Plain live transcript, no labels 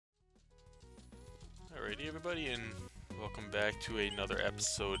Alrighty everybody, and welcome back to another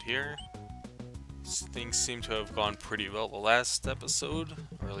episode here. Things seem to have gone pretty well the last episode,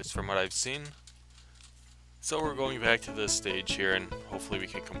 or at least from what I've seen. So we're going back to this stage here, and hopefully we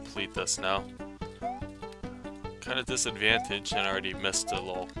can complete this now. Kind of disadvantaged, and I already missed a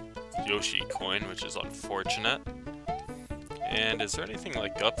little Yoshi coin, which is unfortunate. And is there anything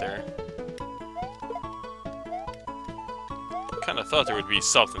like up there? Kind of thought there would be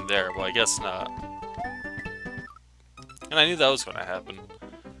something there, but I guess not. And I knew that was going to happen.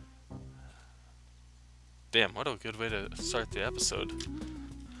 Damn, what a good way to start the episode.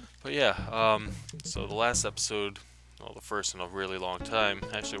 But yeah, so the last episode, well, the first in a really long time,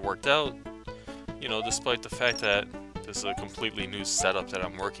 actually worked out. You know, despite the fact that this is a completely new setup that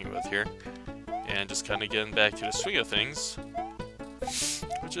I'm working with here. And just kind of getting back to the swing of things.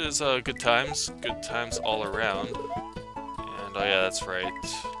 Which is good times all around. And oh yeah, that's right.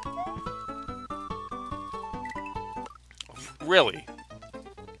 Really?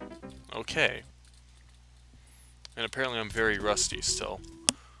 Okay. And apparently I'm very rusty still.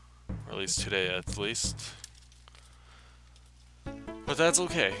 Or at least today, at least. But that's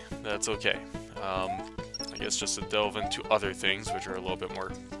okay. That's okay. I guess just to delve into other things, which are a little bit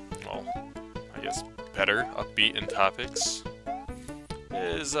more, well, I guess better, upbeat in topics,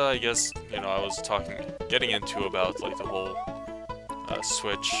 is, I guess, you know, I was getting into about, like, the whole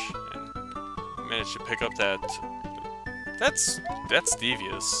Switch, and managed to pick up that. That's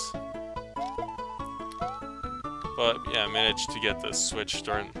devious. But yeah, I managed to get the Switch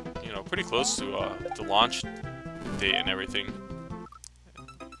during, you know, pretty close to the launch date and everything.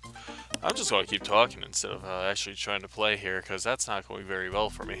 I'm just gonna keep talking instead of actually trying to play here, because that's not going very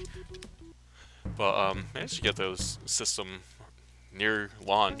well for me. But managed to get those system near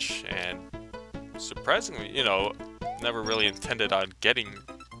launch, and surprisingly, you know, never really intended on getting.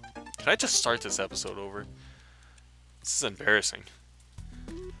 Can I just start this episode over? This is embarrassing.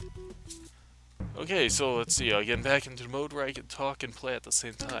 Okay, so let's see, getting back into the mode where I can talk and play at the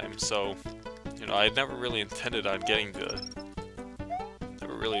same time. So, you know, I never really intended on getting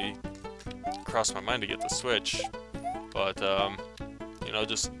never really crossed my mind to get the Switch, but, you know,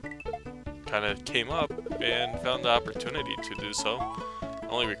 just kind of came up and found the opportunity to do so.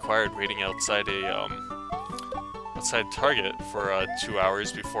 Only required waiting outside outside Target for 2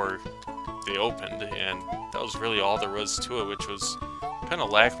 hours before they opened, and that was really all there was to it, which was kind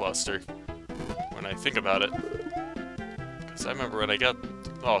of lackluster when I think about it. Because I remember when I got,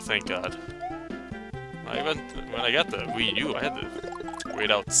 oh thank God, when I got the Wii U, I had to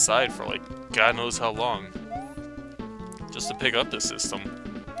wait outside for like God knows how long just to pick up the system.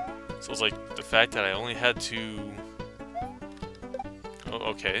 So it was like the fact that I only had to,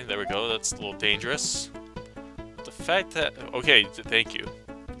 oh, okay, there we go, that's a little dangerous. The fact that, okay, thank you.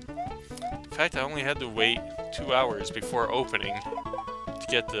 The fact I only had to wait 2 hours before opening to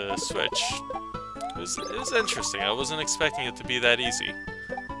get the Switch, it was interesting. I wasn't expecting it to be that easy.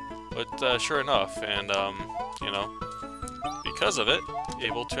 But sure enough, and you know, because of it,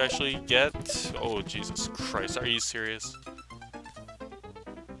 able to actually get, oh Jesus Christ, are you serious?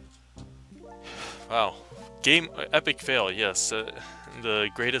 Wow. Epic fail, yes, the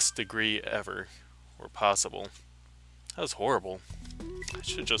greatest degree ever, or possible. That was horrible. I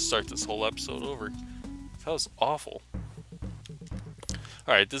should just start this whole episode over. That was awful.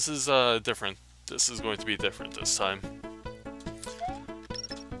 Alright, this is different. This is going to be different this time.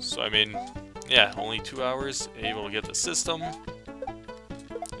 So, I mean, yeah, only 2 hours, able to get the system.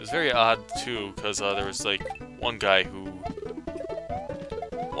 It was very odd, too, because there was, like, one guy who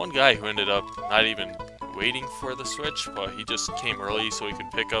ended up not even waiting for the Switch, but he just came early so he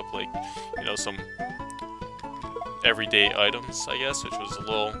could pick up, like, you know, some everyday items, I guess, which was a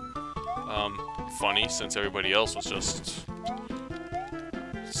little funny since everybody else was just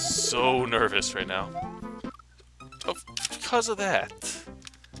so nervous right now. Oh, because of that.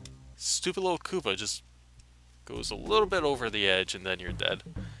 Stupid little Koopa just goes a little bit over the edge and then you're dead.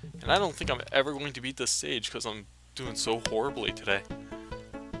 And I don't think I'm ever going to beat this stage because I'm doing so horribly today.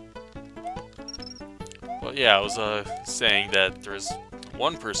 Well, yeah, I was saying that there's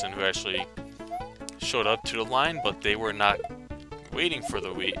one person who actually showed up to the line, but they were not waiting for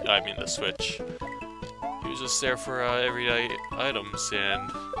the Switch. He was just there for everyday items,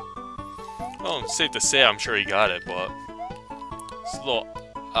 and well, it's safe to say I'm sure he got it, but it's a little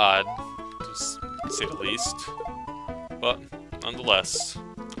odd, to say the least. But nonetheless,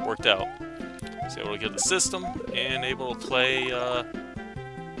 worked out. Was able to get the system and able to play.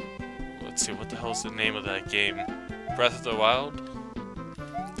 Let's see, what the hell's the name of that game? Breath of the Wild.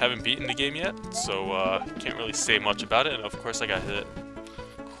 Haven't beaten the game yet, so can't really say much about it, and of course I got hit.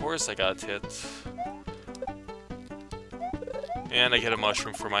 Of course I got hit. And I get a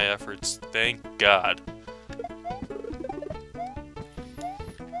mushroom for my efforts. Thank God.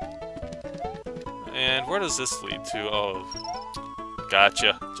 And where does this lead to? Oh,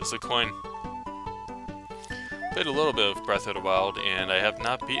 gotcha. Just a coin. Played a little bit of Breath of the Wild, and I have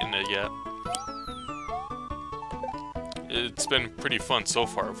not beaten it yet. It's been pretty fun so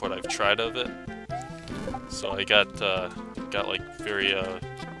far of what I've tried of it. So I got like very,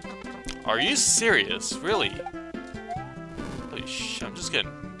 Are you serious? Really? Holy shit, I'm just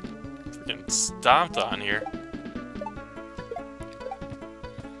getting freaking stomped on here.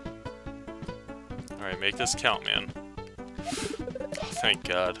 Alright, make this count, man. Oh, thank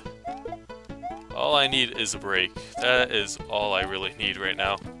God. All I need is a break. That is all I really need right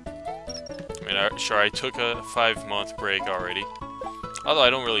now. I mean, sure, I took a 5-month break already. Although I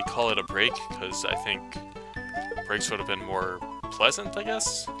don't really call it a break, because I think breaks would have been more pleasant, I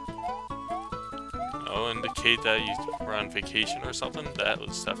guess. Indicate that you were on vacation or something. That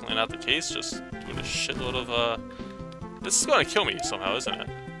was definitely not the case. Just doing a shitload of, This is going to kill me somehow, isn't it?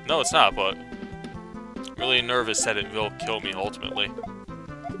 No, it's not, but I'm really nervous that it will kill me ultimately.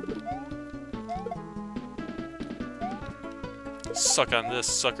 Suck on this,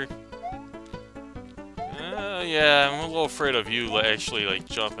 sucker. Yeah, I'm a little afraid of you actually, like,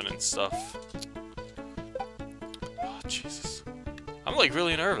 jumping and stuff. Oh, Jesus. I'm, like,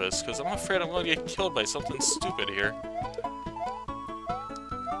 really nervous, because I'm afraid I'm going to get killed by something stupid here.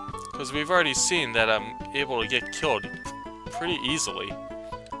 Because we've already seen that I'm able to get killed pretty easily.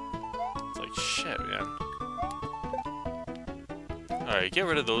 It's like, shit, man. Alright, get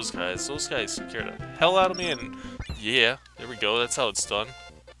rid of those guys. Those guys scared the hell out of me, and yeah, there we go, that's how it's done.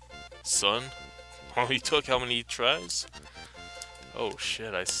 Son. Only took how many tries? Oh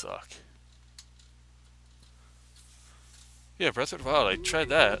shit, I suck. Yeah, Breath of the Wild, I tried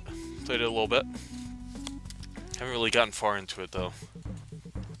that. Played it a little bit. Haven't really gotten far into it though.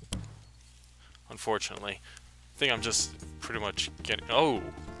 Unfortunately. I think I'm just pretty much getting... Oh!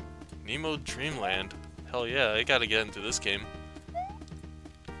 Nemo Dreamland. Hell yeah, I gotta get into this game.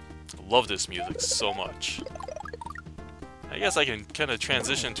 I love this music so much. I guess I can kind of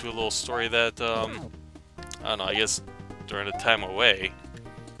transition to a little story that, I don't know, I guess during the time away,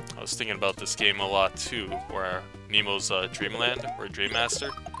 I was thinking about this game a lot too, where Nemo's Dreamland, or Dream Master.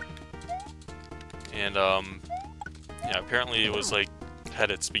 And, yeah, apparently it was, like, had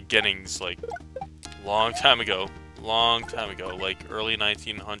its beginnings, like, long time ago, like early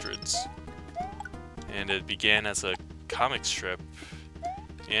 1900s. And it began as a comic strip,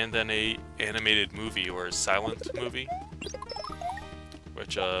 and then a animated movie, or a silent movie.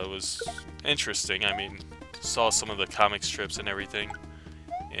 Which was interesting. I mean, saw some of the comic strips and everything,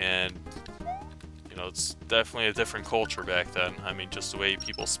 and you know, it's definitely a different culture back then. I mean, just the way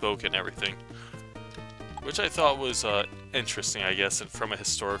people spoke and everything, which I thought was interesting, I guess, from a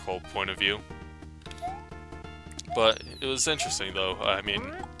historical point of view. But it was interesting, though. I mean,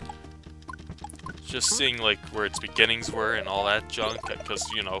 just seeing like where its beginnings were and all that junk, because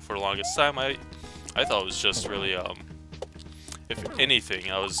you know, for the longest time, I thought it was just really if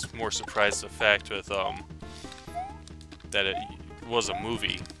anything, I was more surprised the fact with that it was a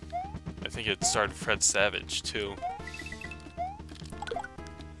movie. I think it starred Fred Savage too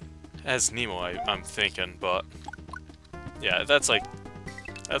as Nemo. I'm thinking, but yeah, that's where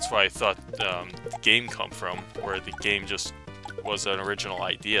I thought the game come from, where the game just was an original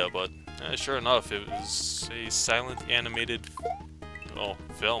idea. But sure enough, it was a silent animated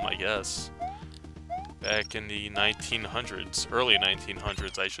film, I guess. Back in the 1900s, early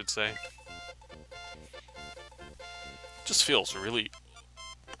 1900s, I should say. Just feels really,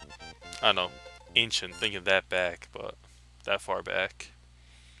 I don't know, ancient thinking that back, but that far back.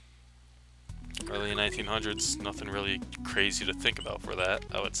 Early 1900s, nothing really crazy to think about for that,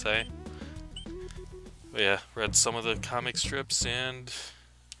 I would say. But yeah, read some of the comic strips, and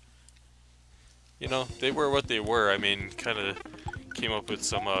you know, they were what they were. I mean, kind of came up with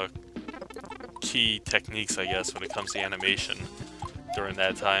some key techniques, I guess, when it comes to animation during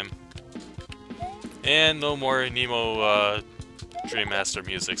that time. And no more Nemo Dream Master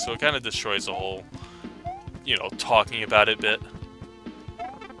music, so it kind of destroys the whole, you know, talking about it bit.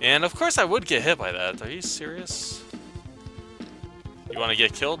 And of course I would get hit by that. Are you serious? You want to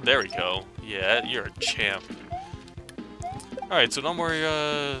get killed? There we go. Yeah, you're a champ. Alright, so no more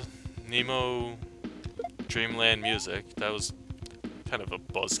Nemo Dreamland music. That was kind of a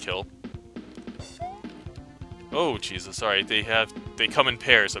buzzkill. Oh, Jesus. Alright, they come in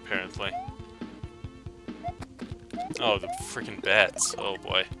pairs, apparently. Oh, the freaking bats. Oh,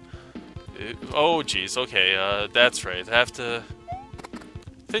 boy. Oh, jeez. Okay, that's right. I have to...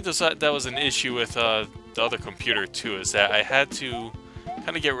 I think that was an issue with the other computer too is that I had to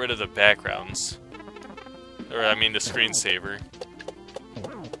kind of get rid of the backgrounds. Or, I mean, the screensaver.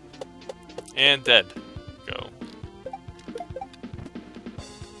 And dead. Go.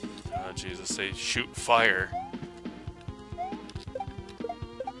 Oh, Jesus, they shoot fire.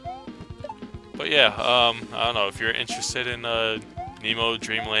 But yeah, I don't know, if you're interested in Nemo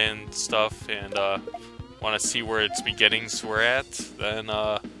Dreamland stuff and want to see where its beginnings were at, then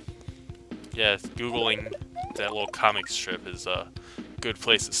yeah, Googling that little comic strip is a good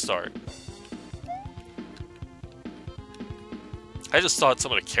place to start. I just thought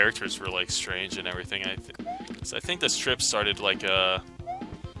some of the characters were like strange and everything. I think the strip started like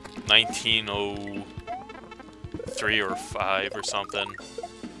 1903 or 5 or something,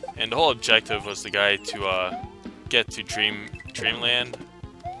 and the whole objective was the guy to get to Dreamland,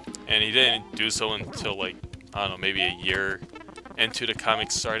 and he didn't do so until like, I don't know, maybe a year into the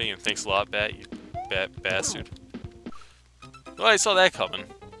comic starting. And thanks a lot, Bat, you bastard. Well, I saw that coming.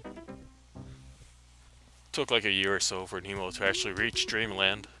 Took like a year or so for Nemo to actually reach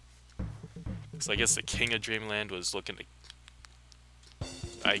Dreamland. Because I guess the king of Dreamland was looking to,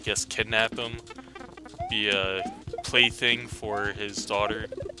 I guess, kidnap him. Be a plaything for his daughter.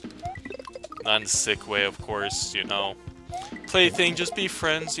 Not in a sick way, of course, you know. Plaything, just be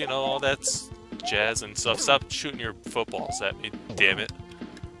friends, you know, all that's jazz and stuff. Stop shooting your footballs at me, damn it.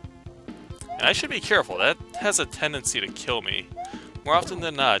 And I should be careful, that has a tendency to kill me. More often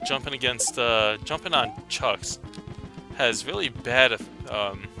than not, jumping on chucks has really bad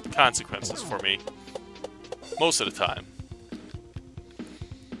consequences for me. Most of the time.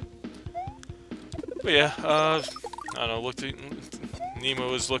 But yeah, I don't know,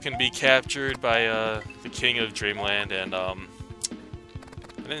 Nemo was looking to be captured by the king of Dreamland, and I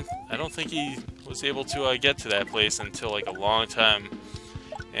don't think he was able to get to that place until like a long time.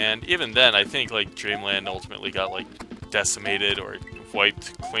 And even then, I think like Dreamland ultimately got like decimated or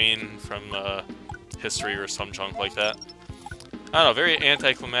wiped clean from history or some junk like that. I don't know, very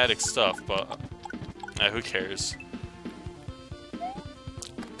anticlimactic stuff, but who cares? I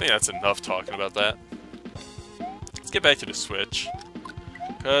think that's enough talking about that. Let's get back to the Switch,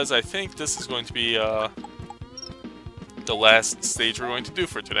 because I think this is going to be the last stage we're going to do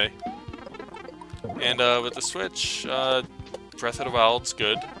for today. And with the Switch, Breath of the Wild's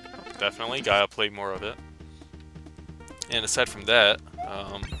good, definitely, gotta play more of it. And aside from that,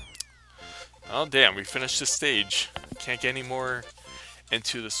 oh damn, we finished this stage. Can't get any more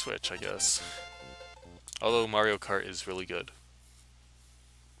into the Switch, I guess. Although Mario Kart is really good.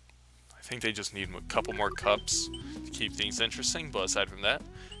 I think they just need a couple more cups to keep things interesting, but aside from that,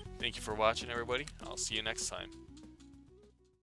 thank you for watching, everybody. I'll see you next time.